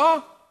ist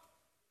da.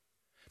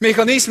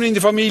 Mechanismen in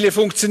der Familie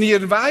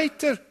funktionieren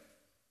weiter.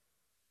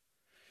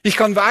 Ich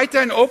kann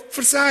weiter ein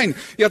Opfer sein.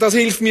 Ja, das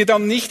hilft mir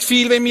dann nicht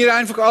viel, wenn mir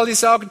einfach alle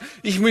sagen,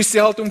 ich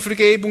müsste halt um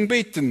Vergebung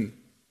bitten.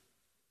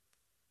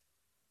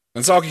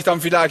 Dann sage ich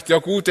dann vielleicht, ja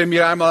gut, wenn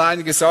mir einmal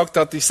einer gesagt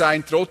hat, ich sei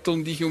ein Trottel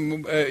und ich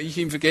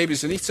ihm vergebe,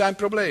 ist ja nicht so ein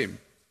Problem.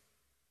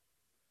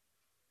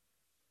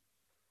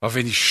 Aber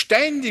wenn ich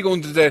ständig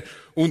unter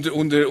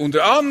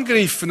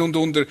Angriffen und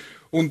unter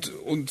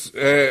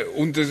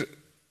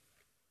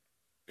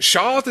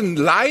Schaden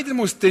leiden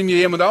muss, den mir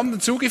jemand anderen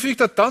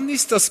zugefügt hat, dann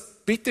ist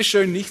das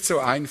bitteschön nicht so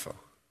einfach.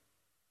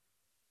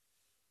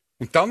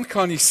 Und dann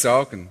kann ich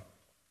sagen,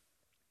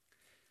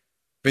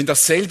 wenn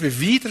dasselbe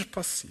wieder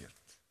passiert,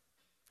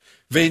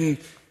 wenn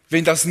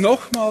das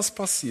nochmals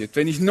passiert,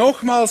 wenn ich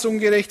nochmals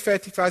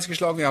ungerechtfertigterweise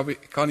geschlagen habe,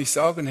 kann ich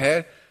sagen,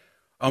 Herr,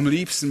 am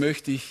liebsten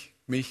möchte ich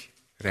mich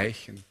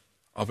rächen,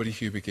 aber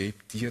ich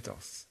übergebe dir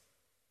das.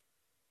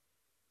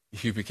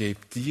 Ich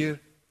übergebe dir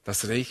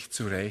das Recht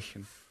zu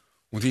rächen.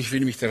 Und ich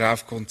will mich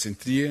darauf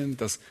konzentrieren,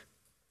 dass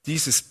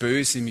dieses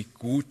Böse mit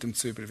Gutem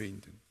zu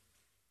überwinden.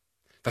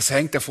 Das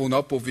hängt davon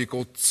ab, ob wir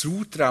Gott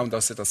zutrauen,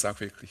 dass er das auch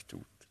wirklich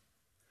tut.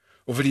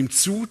 Ob wir ihm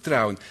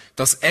zutrauen,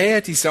 dass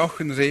er die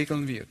Sachen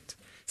regeln wird.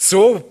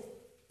 So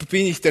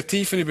bin ich der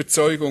tiefen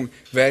Überzeugung,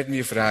 werden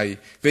wir frei.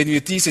 Wenn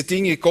wir diese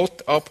Dinge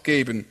Gott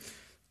abgeben,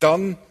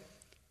 dann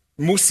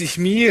muss ich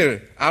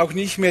mir auch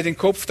nicht mehr den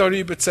Kopf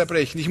darüber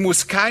zerbrechen. Ich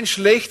muss kein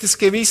schlechtes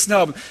Gewissen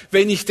haben,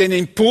 wenn ich den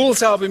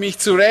Impuls habe, mich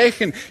zu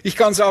rächen. Ich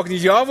kann sagen,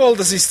 jawohl,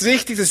 das ist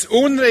richtig, das ist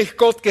Unrecht,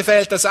 Gott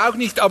gefällt das auch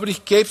nicht, aber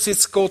ich gebe es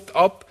jetzt Gott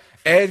ab.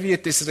 Er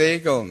wird es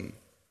regeln.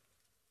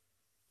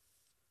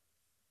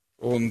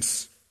 Und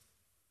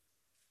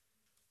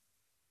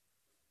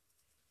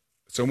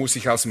so muss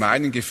ich aus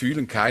meinen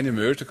Gefühlen keine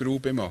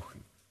Mördergrube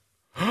machen.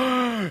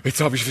 Jetzt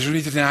habe ich schon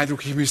wieder den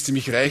Eindruck, ich müsste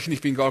mich rächen, ich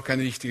bin gar kein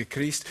richtiger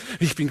Christ,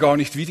 ich bin gar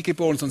nicht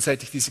wiedergeboren, sonst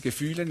hätte ich diese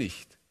Gefühle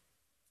nicht.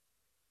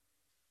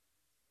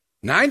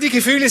 Nein, die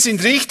Gefühle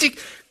sind richtig,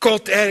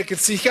 Gott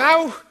ärgert sich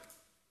auch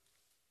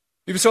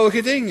über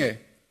solche Dinge.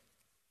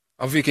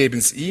 Aber wir geben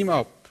es ihm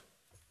ab.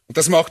 Und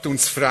das macht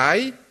uns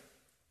frei,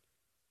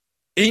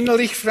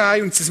 innerlich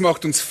frei, und es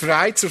macht uns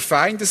frei zur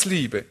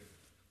Feindesliebe.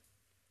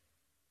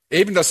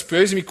 Eben das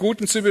Böse mit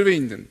Gutem zu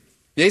überwinden.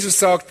 Jesus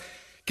sagt,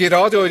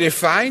 gerade eure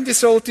Feinde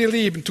sollt ihr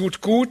lieben,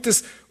 tut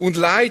Gutes und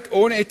Leid,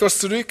 ohne etwas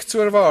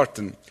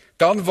zurückzuerwarten.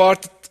 Dann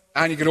wartet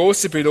eine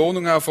große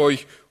Belohnung auf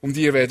euch, und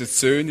ihr werdet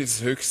Söhne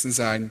des Höchsten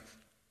sein.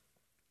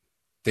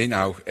 Denn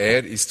auch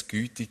er ist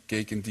gütig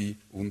gegen die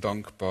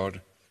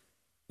Undankbaren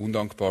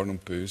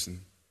und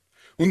Bösen.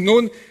 Und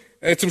nun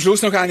zum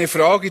Schluss noch eine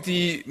Frage,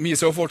 die mir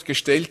sofort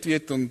gestellt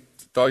wird, und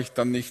da ich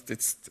dann nicht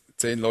jetzt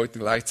 10 Leuten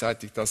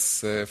gleichzeitig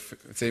das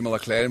 10-mal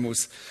erklären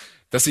muss,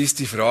 das ist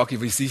die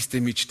Frage, wie ist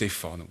denn mit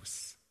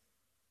Stephanus?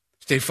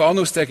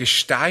 Stephanus, der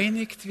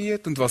gesteinigt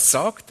wird, und was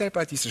sagt er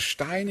bei dieser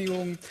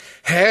Steinigung?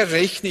 Herr,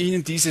 rechne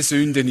ihnen diese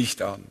Sünde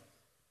nicht an.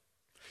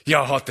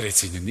 Ja, hat er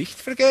jetzt ihnen nicht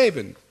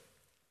vergeben?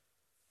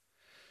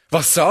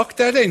 Was sagt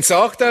er denn?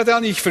 Sagt er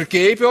dann, ich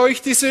vergebe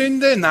euch die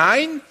Sünde?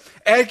 Nein,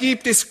 er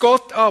gibt es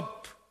Gott ab.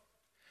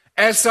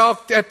 Er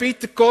sagt, er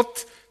bittet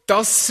Gott,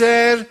 dass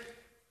er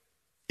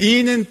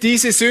ihnen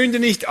diese Sünde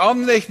nicht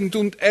anrechnet,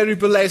 und er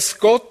überlässt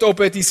Gott, ob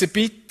er diese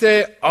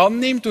Bitte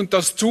annimmt und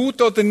das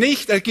tut oder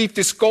nicht. Er gibt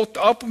es Gott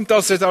ab, und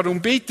dass er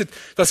darum bittet,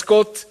 dass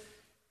Gott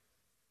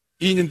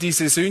ihnen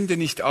diese Sünde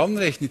nicht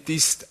anrechnet,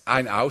 ist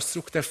ein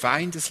Ausdruck der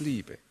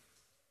Feindesliebe.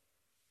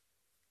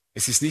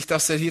 Es ist nicht,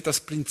 dass er hier das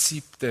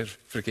Prinzip der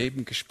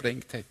Vergebung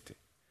gesprengt hätte,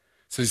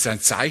 sondern es ist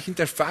ein Zeichen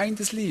der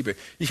Feindesliebe.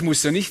 Ich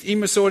muss ja nicht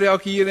immer so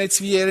reagieren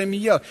jetzt wie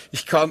Jeremia.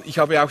 Ich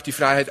habe auch die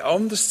Freiheit,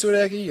 anders zu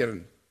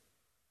reagieren.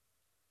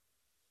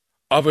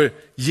 Aber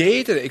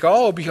jeder,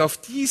 egal ob ich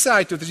auf die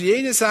Seite oder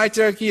jene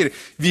Seite reagiere,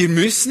 wir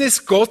müssen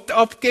es Gott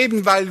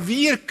abgeben, weil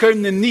wir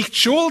können nicht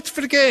Schuld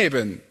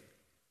vergeben.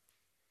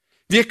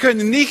 Wir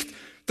können nicht,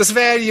 das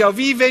wäre ja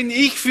wie wenn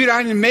ich für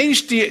einen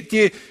Mensch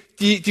die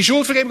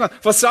Schuld vergeben kann.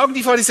 Was sagen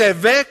die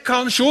Pharisäer? Wer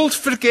kann Schuld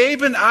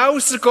vergeben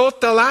außer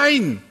Gott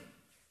allein?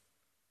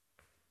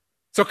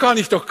 So kann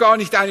ich doch gar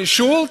nicht eine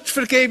Schuld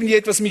vergeben, die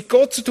etwas mit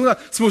Gott zu tun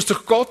hat. Das muss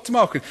doch Gott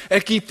machen. Er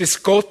gibt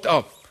es Gott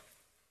ab.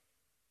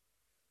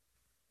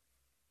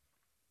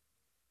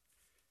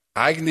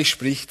 Eigentlich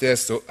spricht er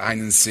so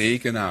einen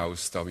Segen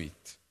aus, David.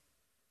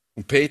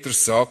 Und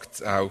Petrus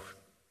sagt auch,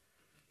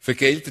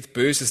 vergeltet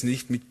Böses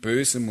nicht mit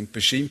Bösem und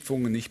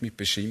Beschimpfungen nicht mit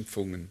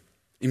Beschimpfungen.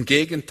 Im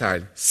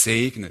Gegenteil,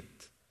 segnet.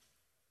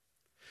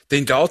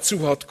 Denn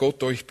dazu hat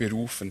Gott euch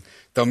berufen,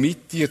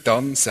 damit ihr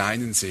dann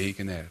seinen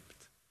Segen erbt.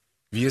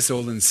 Wir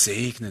sollen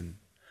segnen.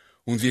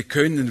 Und wir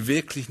können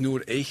wirklich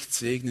nur echt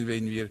segnen,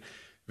 wenn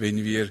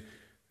wir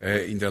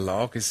in der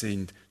Lage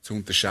sind, zu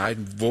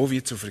unterscheiden, wo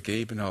wir zu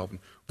vergeben haben,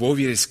 wo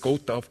wir es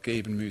Gott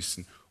abgeben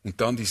müssen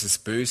und dann dieses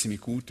Böse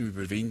mit Gutem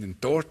überwinden.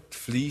 Dort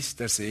fließt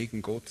der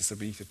Segen Gottes, da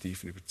bin ich der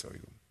tiefen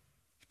Überzeugung.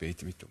 Ich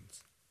bete mit uns.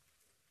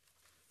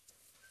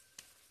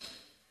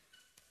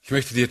 Ich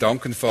möchte dir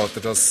danken,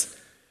 Vater, dass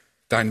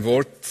dein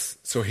Wort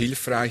so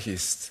hilfreich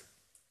ist.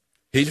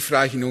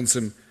 Hilfreich in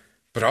unserem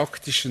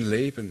praktischen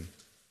Leben.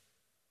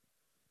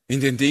 In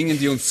den Dingen,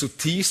 die uns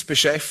zutiefst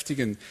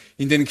beschäftigen,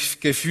 in den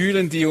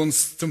Gefühlen, die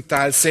uns zum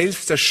Teil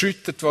selbst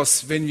erschüttert,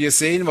 wenn wir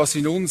sehen, was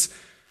in uns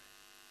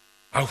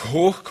auch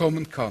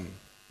hochkommen kann.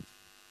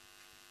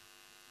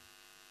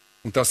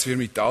 Und dass wir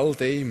mit all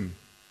dem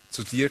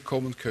zu dir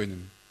kommen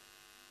können.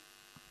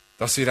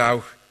 Dass wir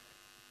auch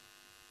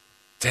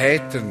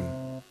Täter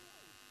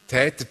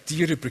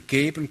dir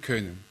übergeben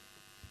können.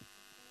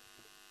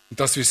 Und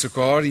dass wir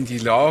sogar in die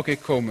Lage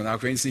kommen,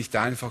 auch wenn es nicht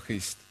einfach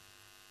ist,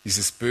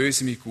 dieses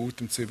Böse mit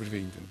Gutem zu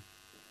überwinden.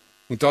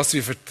 Und dass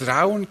wir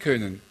vertrauen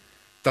können,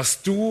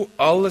 dass du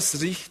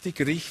alles richtig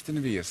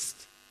richten wirst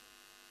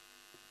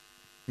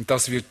und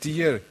dass wir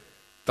dir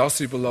das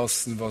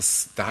überlassen,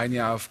 was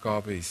deine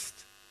Aufgabe ist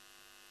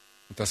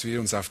und dass wir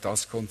uns auf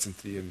das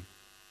konzentrieren,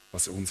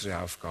 was unsere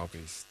Aufgabe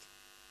ist.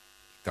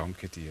 Ich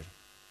danke dir.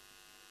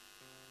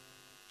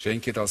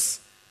 Schenke,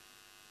 dass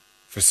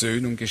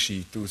Versöhnung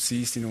geschieht. Du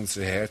siehst in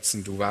unsere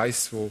Herzen, du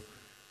weißt, wo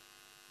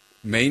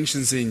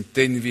Menschen sind,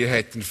 denen wir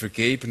hätten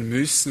vergeben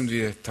müssen und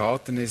wir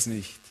taten es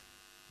nicht.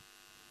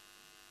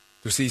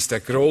 Du siehst der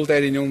Groll,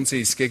 der in uns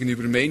ist,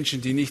 gegenüber Menschen,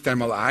 die nicht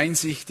einmal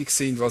einsichtig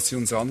sind, was sie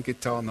uns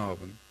angetan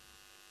haben.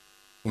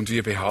 Und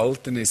wir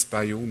behalten es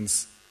bei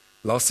uns.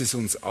 Lass es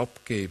uns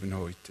abgeben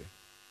heute,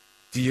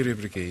 dir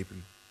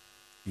übergeben,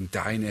 in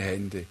deine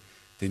Hände,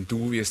 denn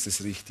du wirst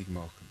es richtig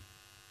machen.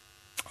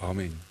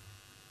 Amen.